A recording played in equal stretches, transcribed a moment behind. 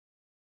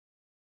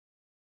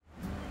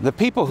The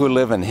people who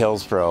live in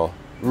Hillsboro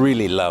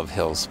really love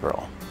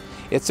Hillsboro.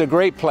 It's a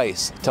great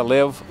place to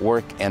live,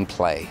 work, and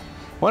play.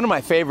 One of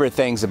my favorite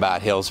things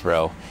about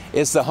Hillsboro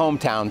is the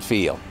hometown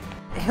feel.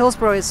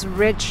 Hillsboro is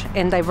rich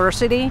in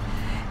diversity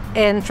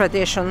and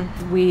tradition.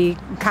 We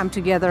come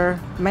together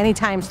many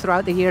times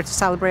throughout the year to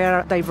celebrate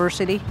our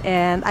diversity,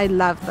 and I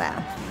love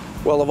that.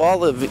 Well, of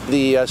all of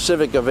the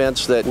civic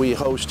events that we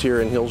host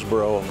here in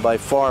Hillsboro, by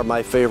far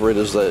my favorite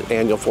is the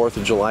annual 4th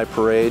of July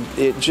parade.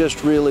 It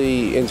just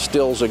really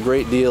instills a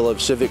great deal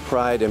of civic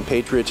pride and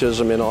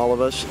patriotism in all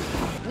of us.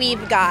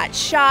 We've got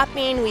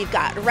shopping, we've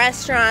got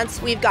restaurants,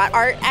 we've got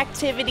art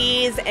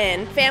activities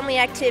and family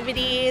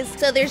activities.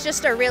 So there's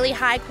just a really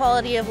high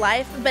quality of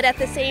life, but at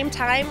the same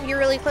time, you're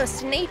really close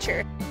to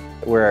nature.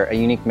 We're a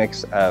unique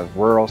mix of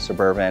rural,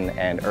 suburban,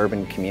 and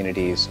urban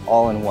communities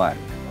all in one.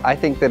 I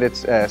think that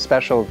it's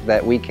special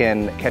that we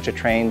can catch a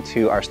train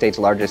to our state's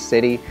largest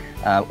city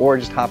or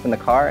just hop in the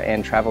car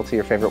and travel to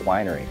your favorite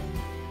winery.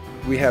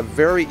 We have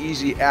very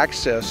easy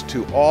access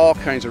to all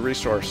kinds of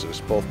resources,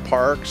 both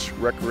parks,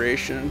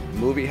 recreation,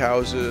 movie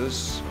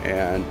houses,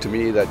 and to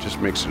me that just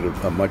makes it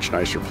a much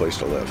nicer place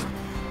to live.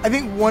 I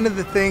think one of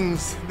the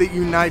things that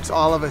unites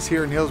all of us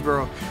here in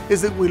Hillsboro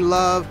is that we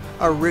love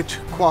a rich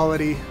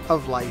quality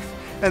of life,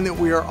 and that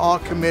we are all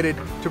committed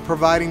to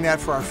providing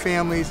that for our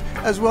families,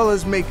 as well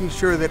as making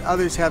sure that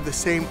others have the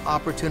same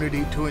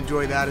opportunity to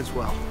enjoy that as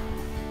well.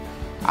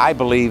 I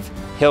believe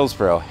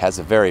Hillsboro has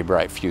a very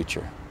bright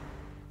future.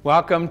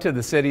 Welcome to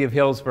the city of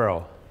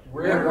Hillsboro.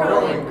 We're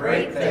growing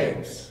great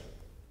things.